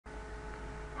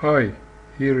Hi,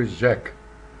 here is Jack.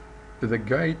 The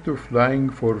guide to flying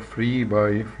for free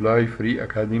by Fly Free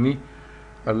Academy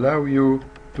allow you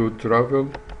to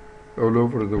travel all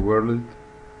over the world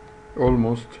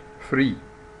almost free.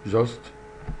 Just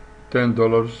 $10,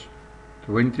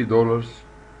 $20,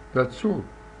 that's all.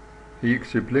 He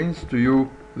explains to you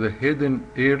the hidden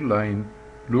airline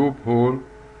loophole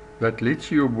that lets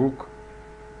you book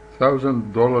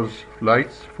 $1,000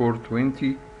 flights for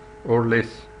 20 or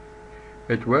less.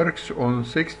 It works on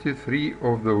 63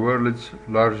 of the world's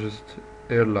largest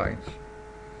airlines.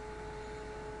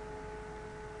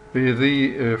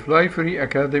 The Fly Free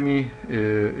Academy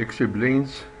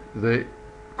explains the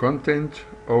content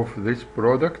of this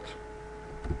product.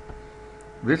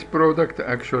 This product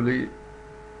actually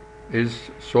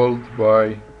is sold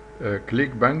by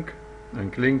ClickBank,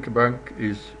 and ClickBank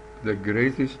is the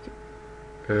greatest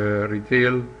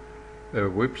retail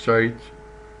website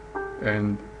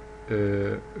and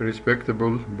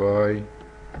respectable by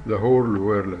the whole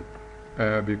world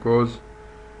because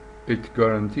it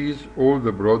guarantees all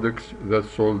the products that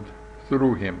sold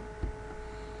through him.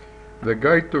 The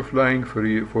Guide to Flying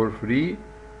for Free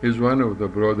is one of the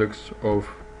products of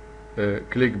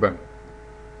ClickBank.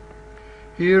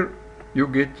 Here you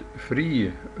get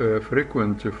free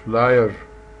frequent flyer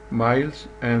miles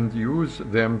and use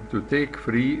them to take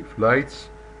free flights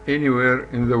anywhere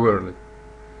in the world.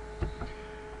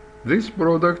 This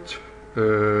product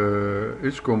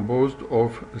is composed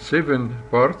of 7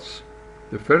 parts.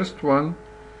 The first one,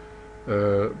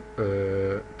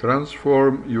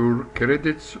 transform your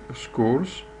credit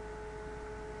scores.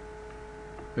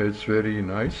 It's very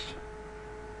nice.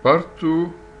 Part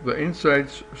 2, the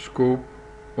inside scope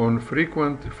on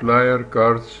frequent flyer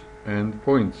cards and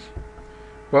points.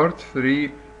 Part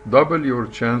 3, double your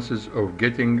chances of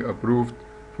getting approved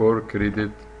for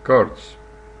credit cards.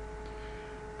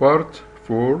 Part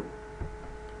 4,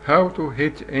 how to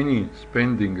hit any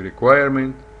spending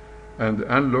requirement and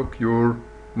unlock your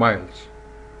miles.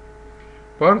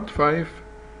 Part 5,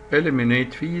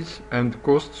 eliminate fees and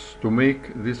costs to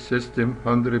make this system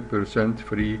 100%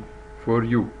 free for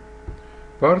you.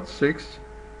 Part 6,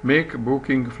 make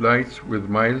booking flights with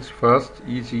miles fast,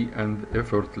 easy and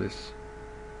effortless.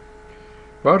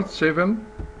 Part 7,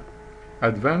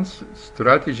 advanced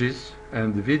strategies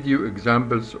and video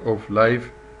examples of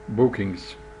live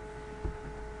bookings.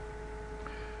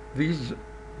 These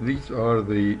are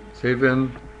the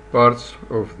 7 parts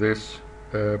of this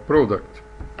product.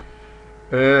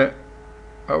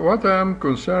 What I am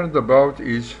concerned about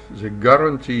is the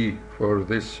guarantee for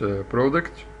this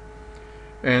product,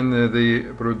 and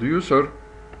the producer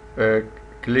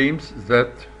claims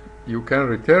that you can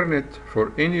return it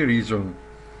for any reason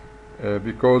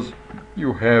because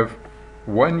you have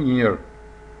 1 year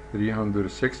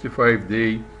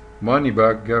 365-day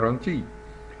money-back guarantee.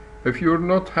 If you're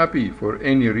not happy for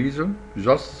any reason,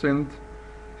 just send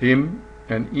him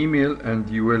an email and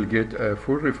you will get a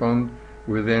full refund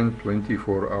within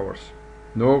 24 hours.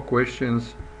 No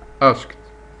questions asked.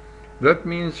 That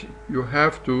means you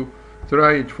have to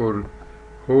try it for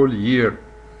whole year,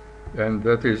 and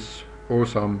that is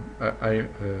awesome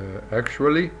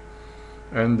actually,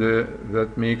 and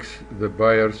that makes the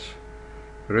buyers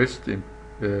rest in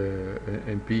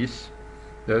peace,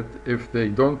 that if they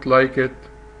don't like it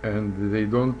and they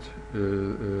don't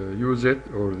use it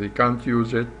or they can't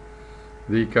use it,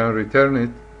 they can return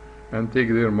it and take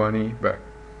their money back.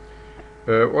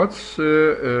 What's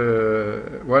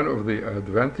one of the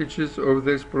advantages of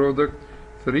this product?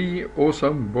 3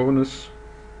 awesome bonus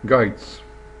guides.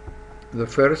 The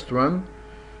first one,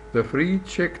 the free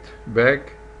checked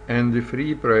bag and the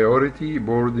free priority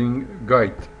boarding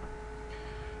guide.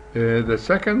 The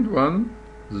second one,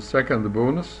 the second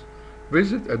bonus,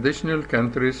 visit additional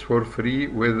countries for free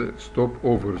with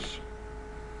stopovers.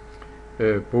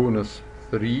 Bonus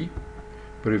 3,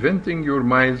 preventing your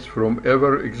miles from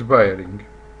ever expiring.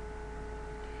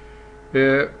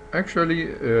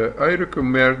 Actually, I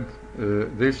recommend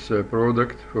this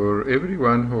product for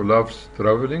everyone who loves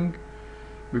traveling,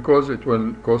 because it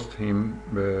will cost him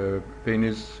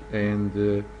pennies, and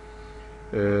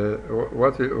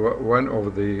one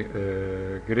of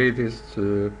the greatest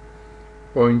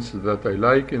points that I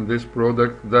like in this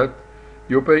product, that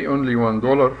you pay only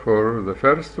 $1 for the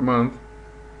first month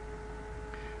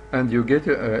and you get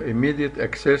immediate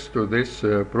access to this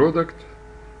product,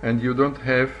 and you don't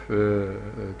have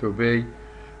to pay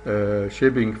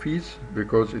shipping fees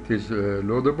because it is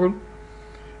loadable.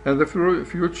 And the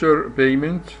future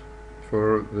payment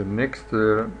for the next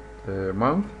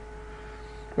month,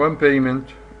 one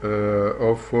payment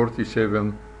of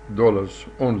 $47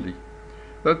 only.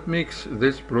 That makes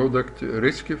this product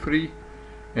risk-free,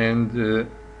 and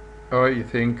I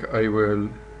think I will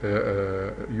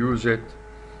use it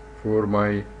for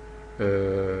my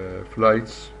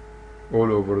flights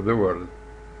all over the world.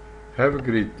 Have a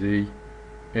great day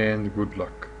and good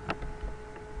luck.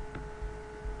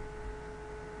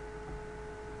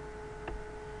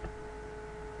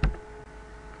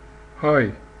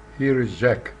 Hi, here is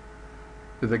Jack.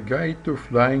 The Guide to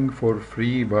Flying for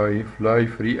Free by Fly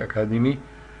Free Academy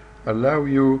allow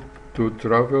you to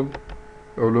travel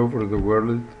all over the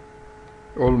world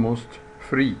almost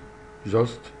free,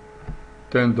 just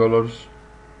 $10,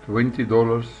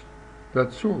 $20,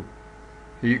 that's all.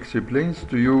 He explains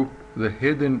to you the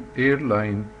hidden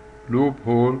airline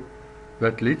loophole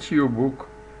that lets you book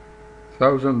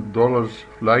 $1,000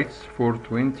 flights for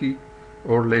 20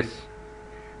 or less.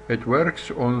 It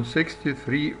works on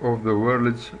 63 of the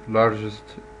world's largest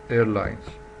airlines.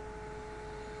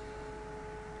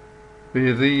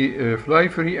 The Fly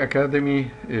Free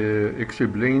Academy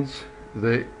explains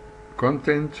the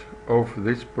content of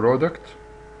this product.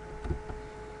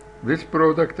 This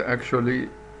product actually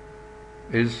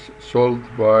is sold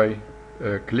by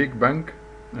ClickBank,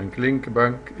 and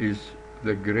ClickBank is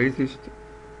the greatest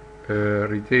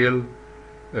retail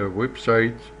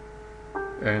website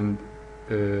and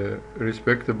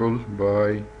respectable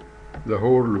by the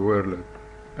whole world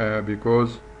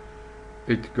because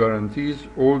it guarantees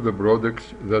all the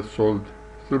products that sold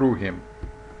through him.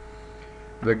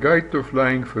 The Guide to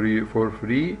Flying for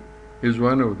Free is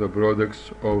one of the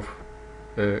products of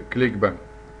ClickBank.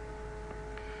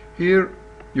 Here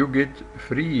you get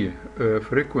free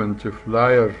frequent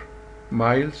flyer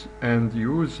miles and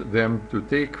use them to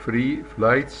take free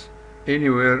flights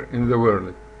anywhere in the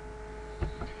world.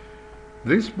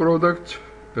 This product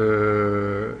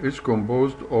is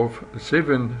composed of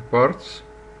 7 parts.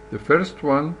 The first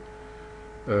one,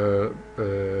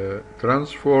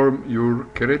 transform your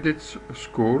credit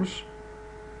scores.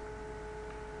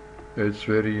 It's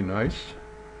very nice.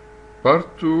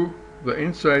 Part 2, the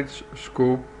inside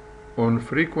scope on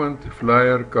frequent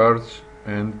flyer cards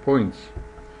and points.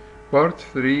 Part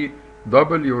 3,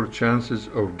 double your chances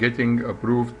of getting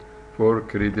approved for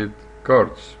credit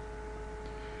cards.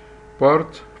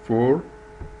 Part 4,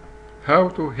 how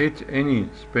to hit any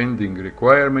spending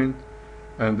requirement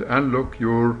and unlock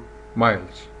your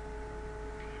miles.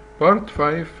 Part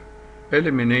 5,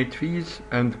 eliminate fees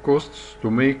and costs to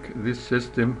make this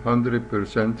system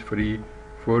 100% free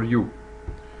for you.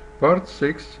 Part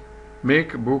 6,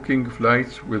 make booking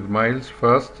flights with miles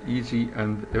fast, easy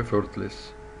and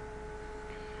effortless.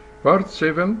 Part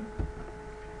 7,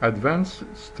 advanced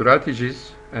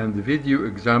strategies and video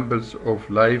examples of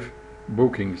live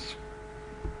bookings.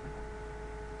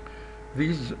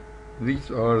 These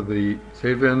are the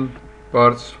 7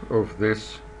 parts of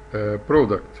this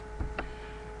product.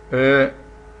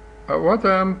 What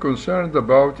I am concerned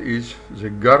about is the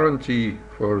guarantee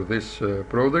for this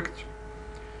product,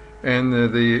 and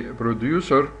the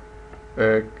producer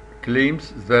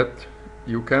claims that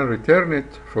you can return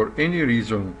it for any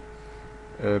reason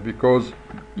because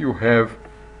you have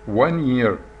 1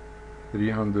 year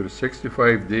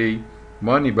 365-day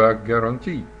money-back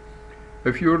guarantee.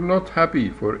 If you're not happy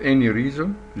for any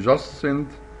reason, just send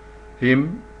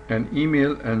him an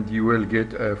email and you will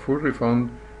get a full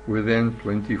refund within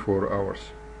 24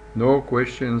 hours. No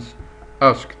questions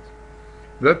asked.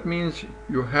 That means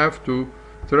you have to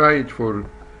try it for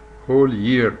whole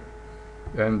year,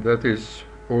 and that is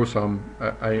awesome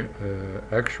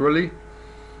actually,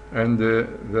 and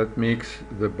that makes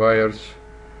the buyers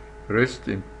rest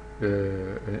in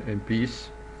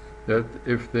peace, that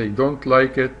if they don't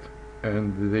like it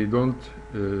and they don't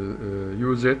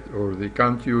use it or they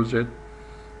can't use it,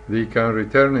 they can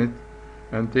return it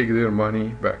and take their money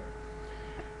back.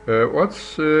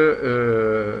 What's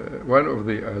one of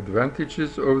the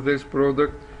advantages of this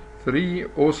product? 3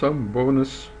 awesome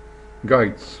bonus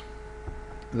guides.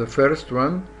 The first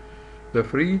one, the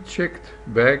free checked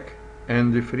bag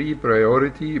and the free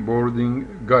priority boarding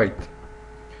guide.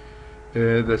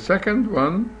 The second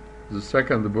one, the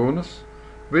second bonus,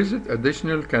 visit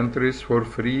additional countries for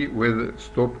free with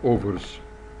stopovers.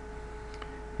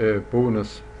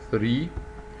 Bonus 3,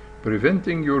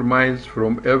 preventing your miles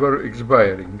from ever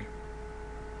expiring.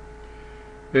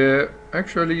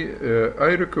 Actually,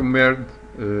 I recommend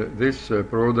this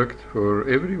product for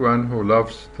everyone who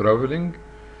loves traveling,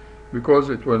 because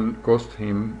it will cost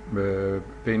him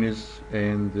pennies,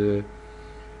 and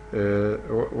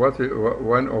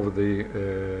one of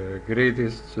the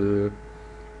greatest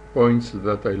points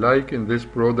that I like in this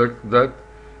product, that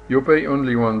you pay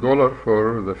only $1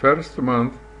 for the first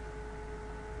month,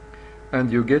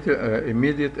 and you get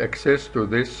immediate access to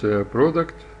this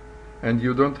product, and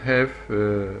you don't have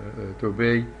to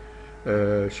pay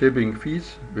shipping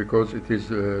fees because it is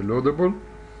loadable.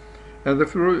 And the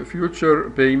future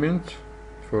payment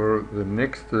for the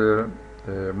next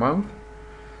month,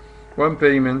 one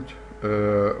payment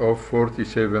of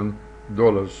 $47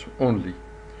 only.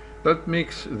 That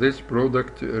makes this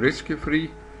product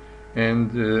risk-free,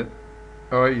 and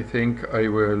I think I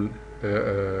will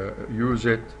use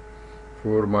it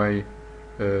for my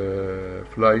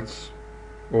flights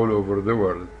all over the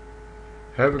world.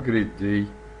 Have a great day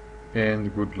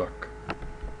and good luck.